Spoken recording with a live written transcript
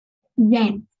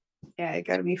Đèn. Yeah, it's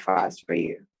gotta be fast for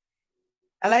you.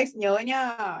 Alex nhớ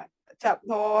nhá, chậm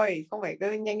thôi, không phải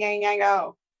cứ nhanh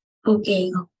đâu. Okay.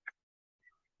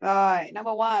 Rồi,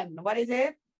 number one, what is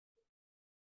it?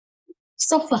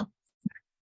 Sofa.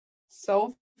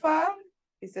 Sofa?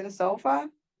 Is it a sofa?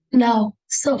 No.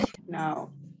 Sofa. No.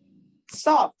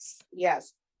 Soft,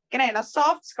 yes. Cái này nó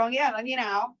soft có nghĩa là nó như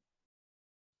nào?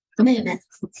 Nó mềm này.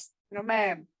 Nó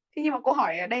mềm. Thế nhưng mà câu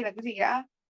hỏi ở đây là cái gì ạ?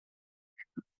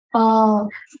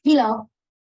 Pillow.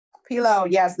 Pillow,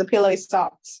 yes, the pillow is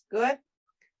soft. Good.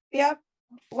 Yep.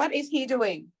 What is he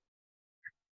doing?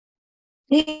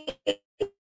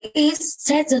 He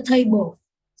sets the table.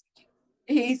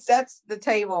 He sets the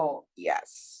table,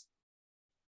 yes.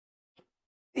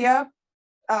 Yep.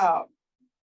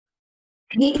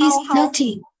 He is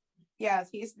dirty. Yes,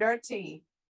 he's dirty.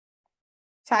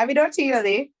 Trái với dirty là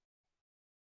gì?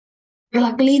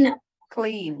 Là clean.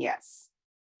 Clean, yes.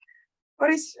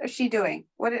 What is she doing?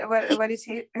 What is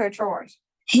her chores?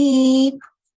 She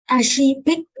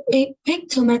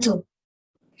picked tomato.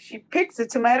 She picks a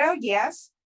tomato,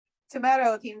 yes.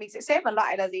 Tomato thì mình sẽ xếp vào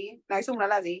loại là gì? Nói chung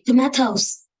là gì?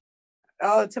 Tomatoes.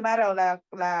 Tomato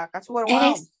là cà chua đúng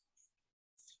không?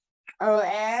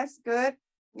 S, good.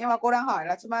 Nhưng mà cô đang hỏi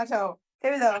là tomato. Thế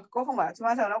bây giờ cô không bảo là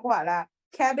tomato, nó cô bảo là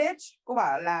cabbage, cô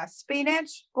bảo là spinach,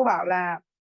 cô bảo là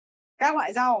các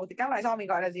loại rau. Thì các loại rau mình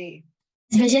gọi là gì?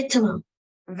 Vegetable.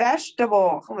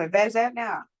 Vegetable, không phải veg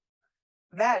nha.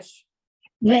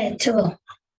 Vegetable.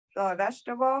 Rồi,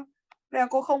 vegetable. Bây giờ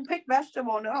cô không pick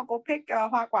vegetable nữa, cô pick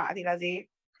hoa quả thì là gì?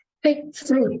 Pick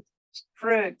fruit.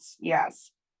 Fruits, yes.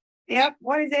 Yep,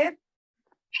 what is it?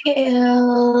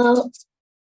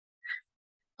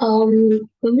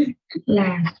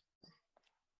 Là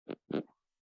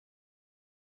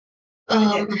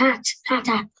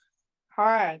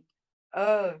Heart.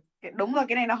 Đúng là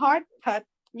cái này nó heart thật.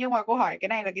 Nhưng mà cô hỏi cái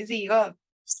này là cái gì cơ?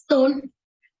 Stone.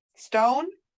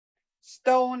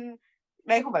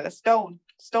 Đây không phải là stone.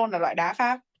 Stone là loại đá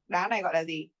khác. Đá này gọi là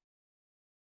gì?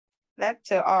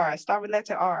 Letter R. Start with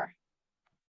letter R.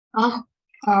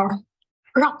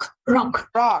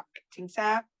 Rock. Chính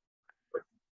xác.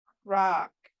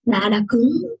 Rock. Đá cứng.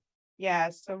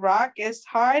 Yes, so rock is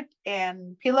hard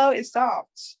and pillow is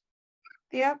soft.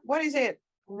 Yep, what is it?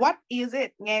 What is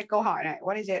it? Nghe câu hỏi này.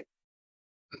 What is it?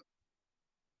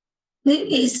 This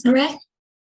is dress.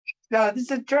 No, this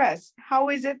is a dress. How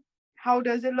is it? How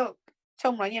does it look?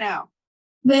 Trông nó như nào?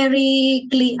 Very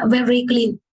clean. Very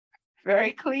clean.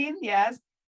 Very clean, yes.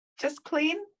 Just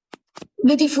clean.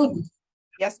 Beautiful.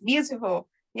 Yes, beautiful.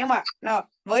 Nhưng mà no,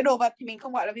 với đồ vật thì mình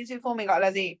không gọi là beautiful, mình gọi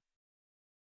là gì?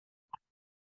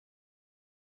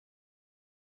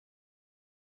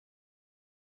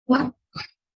 What?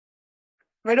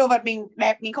 Với đồ vật mình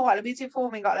đẹp mình không gọi là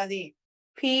beautiful, mình gọi là gì?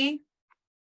 Pretty.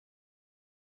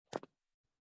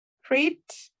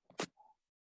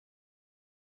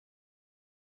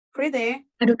 I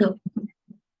don't know.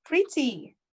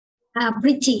 Pretty.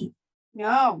 Pretty.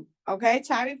 No. Okay,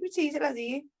 trái với pretty sẽ là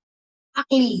gì?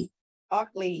 Ugly.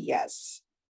 Ugly, yes.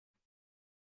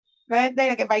 Đây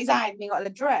là cái váy dài mình gọi là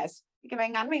dress. Cái váy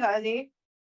ngắn mình gọi là gì?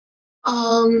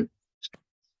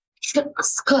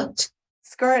 Skirt.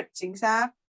 Skirt, chính xác.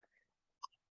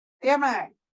 Tiếp này.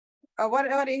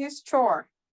 What is his chore?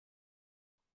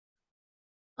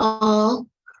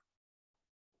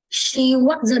 She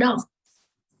walks the dog.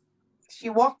 She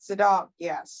walks the dog,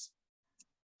 yes.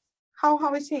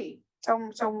 How is he? Trông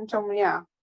như nào?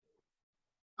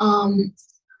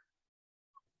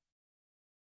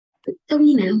 Trông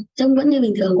như nào? Trông vẫn như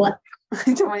bình thường quá.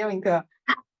 Trông như bình thường.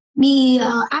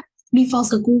 Before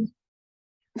school.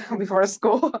 Before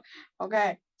school. Ok.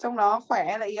 Trông nó khỏe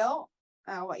hay là yếu?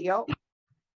 Nào gọi yếu.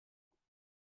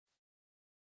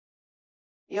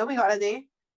 Yếu mình gọi là gì?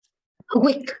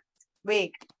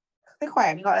 Weak. Thế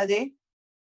khỏe mình gọi là gì?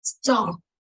 Strong.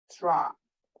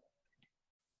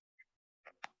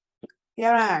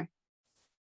 Tiếp này.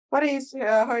 What is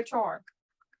her chore?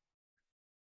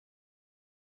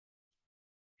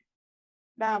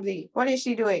 Làm gì? What is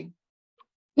she doing?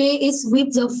 He is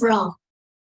sweep the floor.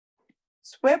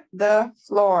 Sweep the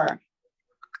floor.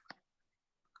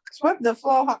 Sweep the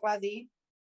floor hoặc là gì?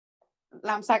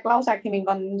 Làm sạch, lau sạch thì mình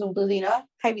còn dùng từ gì nữa?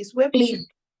 Thay vì sweep.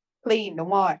 Clean, đúng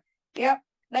rồi. Yep.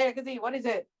 Đây là cái gì? What is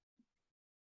it?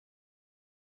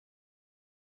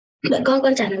 Đợi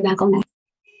con trả lời bà câu này.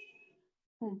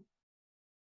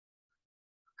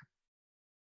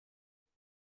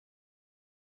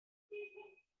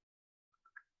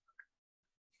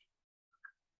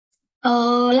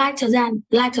 Lighter.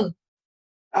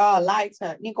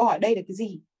 Lighter. Nhưng câu hỏi đây là cái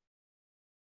gì?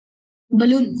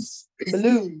 Balloon,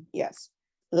 yes.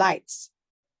 Lights.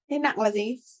 Thế nặng là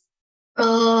gì?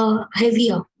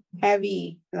 Heavier.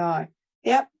 Heavy. Rồi.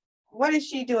 Tiếp. What is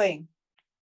she doing?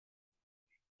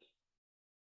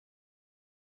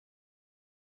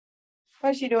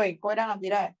 What is she doing? Cô ấy đang làm gì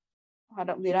đây? Hoạt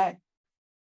động gì đây?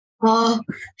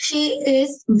 She is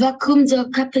vacuum the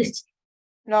carpet.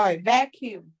 Rồi,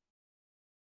 vacuum.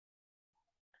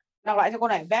 Đọc lại cho cô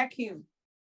này. Vacuum.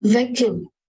 Vacuum.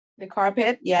 The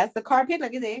carpet. Yes, the carpet là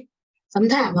cái gì? Tấm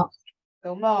thảm ạ.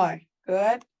 Đúng rồi.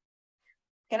 Good.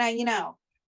 Cái này như nào?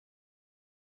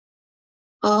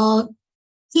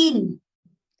 Thin.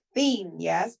 Thin.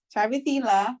 Yes. Trái với thin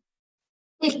là?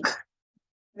 Thick.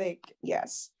 Thick.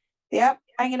 Yes. Tiếp.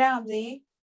 Anh ấy đang làm gì?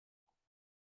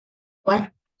 What?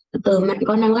 Từ mẹ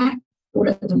con đang lát. Cô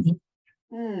đợi làm gì?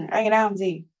 Anh ấy đang làm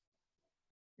gì?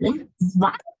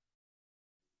 What?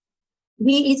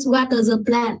 He is water the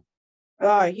plant.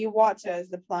 Rồi, he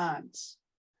waters the plants.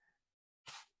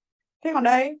 Thế còn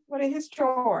đây, what is his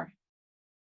chore?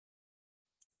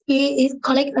 He is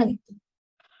collect egg.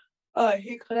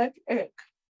 He collect egg.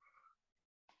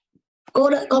 Cô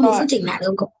đợi con một phút chỉnh lại được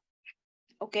không cô?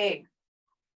 Ok.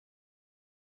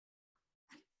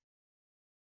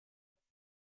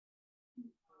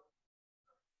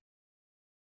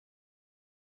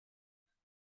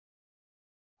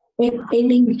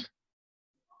 Linh.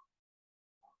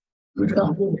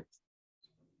 Rồi.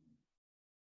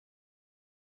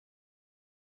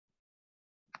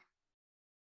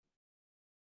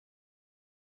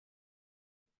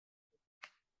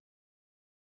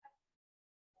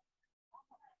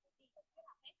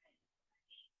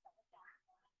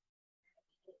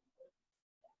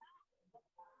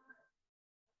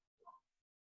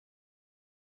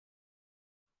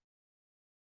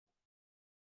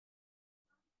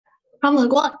 Xong rồi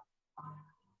cô ạ.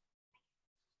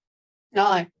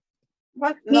 Rồi.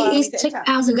 What? He is take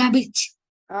out the garbage.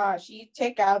 She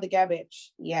take out the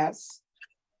garbage. Yes.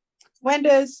 When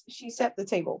does she set the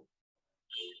table?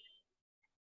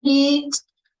 He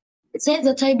set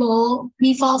the table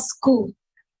before school.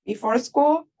 Before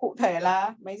school? Cụ thể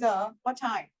là mấy giờ? What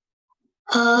time?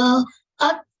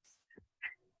 At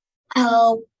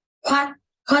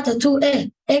quarter to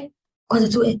 8.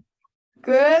 Quarter to 8.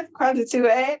 Good. Quarter to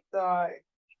 8. Rồi.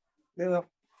 Được.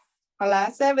 Hoặc là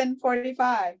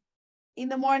 7:45. In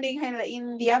the morning hay là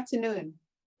in the afternoon?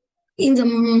 In the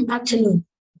afternoon.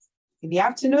 In the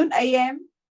afternoon, AM?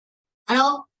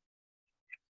 Alo.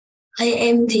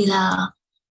 AM thì là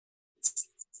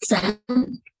sáng.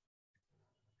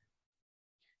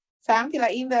 Sáng thì là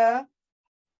in the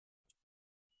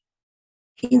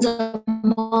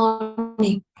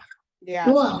morning. Yes,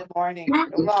 in the morning.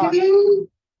 Đúng rồi.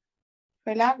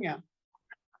 Hơi lát nhỉ?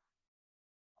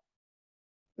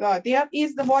 Rồi, tiếp.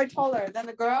 Is the boy taller than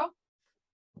the girl?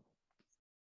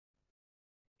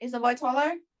 Is the boy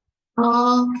taller?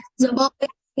 The boy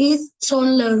is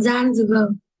taller than the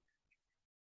girl.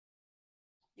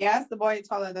 Yes, the boy is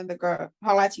taller than the girl.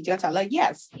 Hoặc là chỉ cần trả lời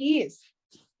yes, he is.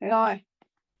 Được rồi.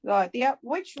 Rồi, tiếp.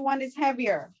 Which one is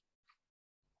heavier?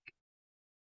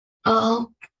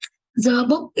 The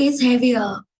book is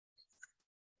heavier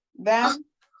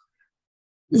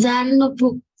than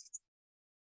notebook.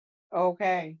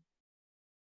 Okay.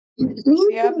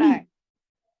 Tiếp này.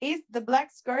 Is the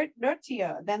black skirt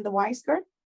dirtier than the white skirt?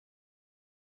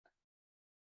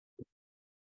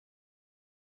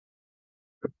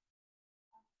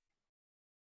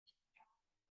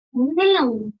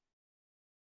 No.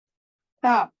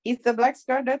 Stop. Is the black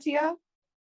skirt dirtier?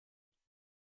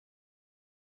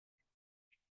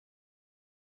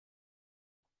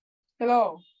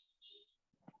 Hello.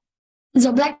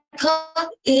 The black skirt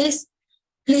is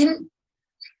clean.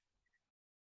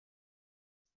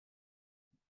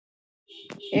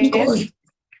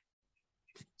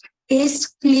 Is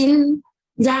clean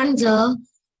than the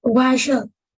white shirt.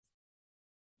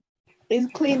 Is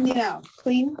clean như nào?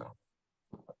 Clean.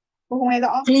 Cô không nghe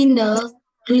rõ. Cleaner.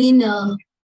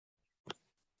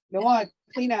 Đúng rồi.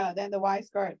 Cleaner than the white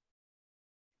skirt.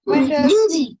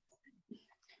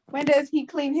 When does he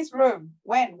clean his room?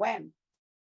 When?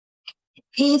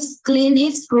 He's clean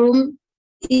his room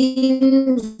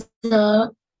in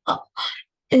the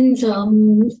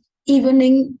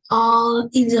evening or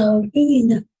in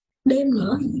the đêm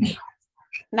nữa.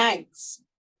 Nights.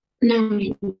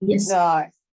 Night. Yes. Rồi.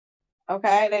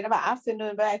 Okay, đây nó bảo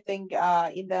afternoon, but I think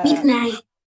in the midnight.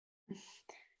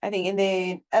 I think in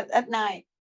the at night.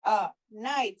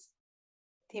 Night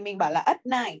thì mình bảo là at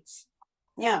night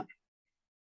nha.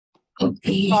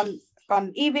 Okay.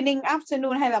 Còn evening,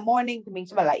 afternoon hay là morning thì mình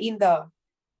sẽ bảo là in the.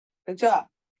 Được chưa?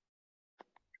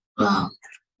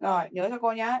 Rồi, nhớ cho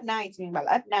cô nhá. Night thì mình bảo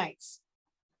là at night.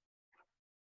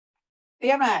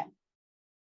 Tiếp này.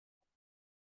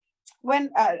 When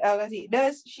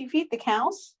does she feed the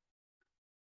cows?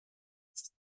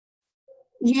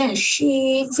 Yes,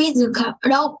 she feeds the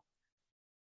cow.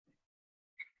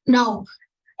 No,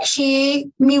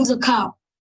 she milks the cow.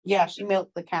 Yeah, she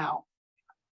milked the cow.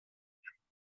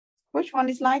 Which one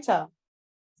is lighter?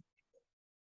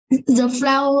 The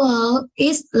flower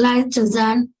is lighter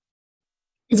than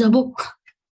the book.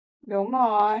 Đúng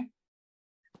rồi.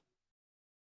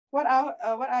 What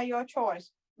are your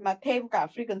choice? Mà thêm cả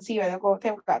frequency vào cho cô,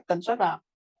 thêm cả tần suất vào.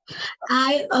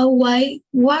 I always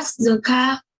wash the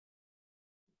car.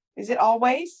 Is it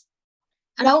always?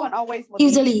 No, Always.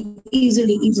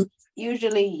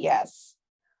 Usually. Yes.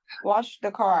 Wash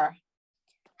the car.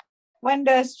 When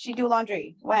does she do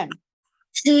laundry? When?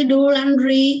 She do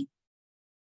laundry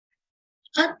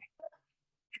at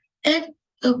 8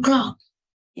 o'clock.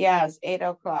 Yes, 8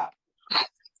 o'clock.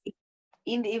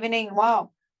 In the evening.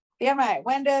 Wow. Yeah, right.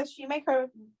 When does she make her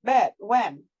bed?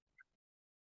 When?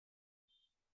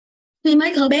 She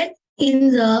make her bed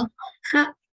in the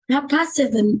half past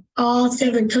 7 or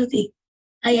 7:30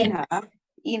 a.m.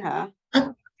 In her.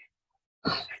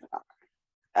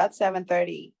 At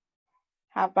 7:30.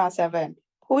 Half past 7.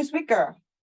 Who is weaker?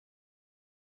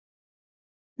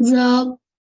 The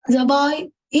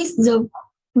boy is the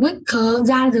weaker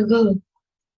than the girl.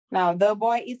 Nào, the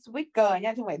boy is weaker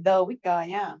nha, chứ không phải the weaker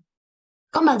nha.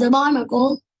 Có mà the boy mà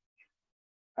cô.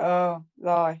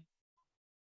 Rồi.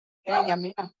 Cái này nhầm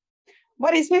nha.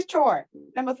 What is his chore?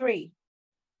 Number 3.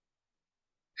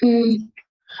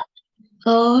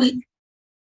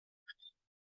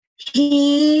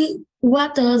 He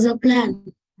waters the plant.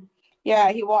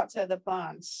 Yeah, he waters the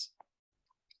plants.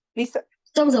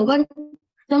 Trong rồi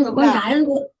con gái luôn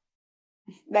cô.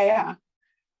 Đây hả?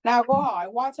 Nào cô hỏi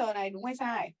water này đúng hay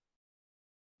sai?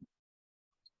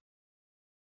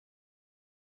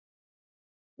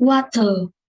 Water.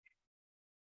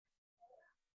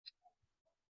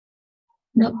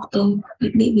 Đọc từ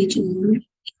bị chữ.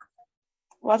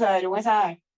 Water này đúng hay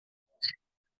sai?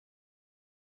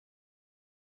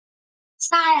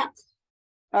 Sai ạ.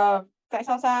 Tại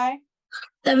sao sai?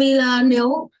 Tại vì là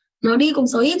nếu nó đi cùng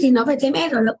số ít thì nó phải thêm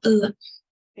s ở động từ.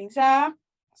 Chính xác.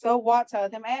 So water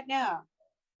thêm s nha.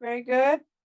 Very good.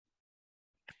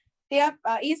 Yep.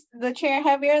 Is the chair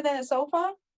heavier than the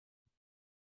sofa?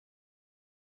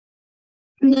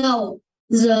 No,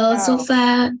 the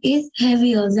sofa is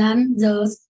heavier than the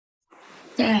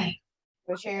chair.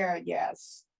 The chair,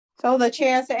 yes. So the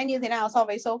chair sẽ như thế nào so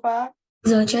với sofa?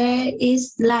 The chair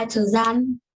is lighter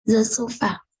than the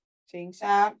sofa. Chính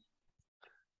xác.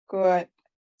 Good.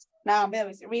 Nào bây giờ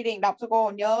mình sẽ reading, đọc cho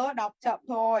cô, nhớ đọc chậm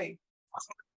thôi.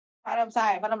 Phát âm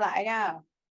sai, phát âm lại nha.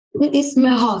 This is my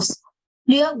house.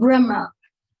 Dear grandma,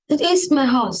 this is my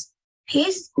house.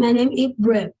 My name is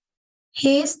Brave.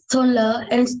 He is taller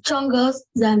and stronger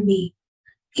than me.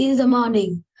 In the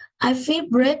morning, I feed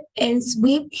bread and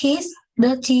sweep his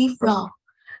dirty floor.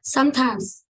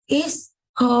 Sometimes it's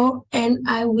cold and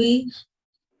I wear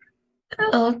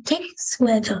a thick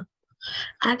sweater.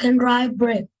 I can dry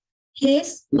bread.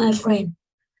 He's my friend.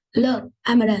 Look,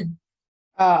 I'm done.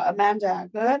 Amanda,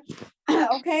 good.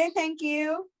 Okay, thank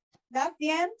you. That's the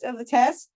end of the test.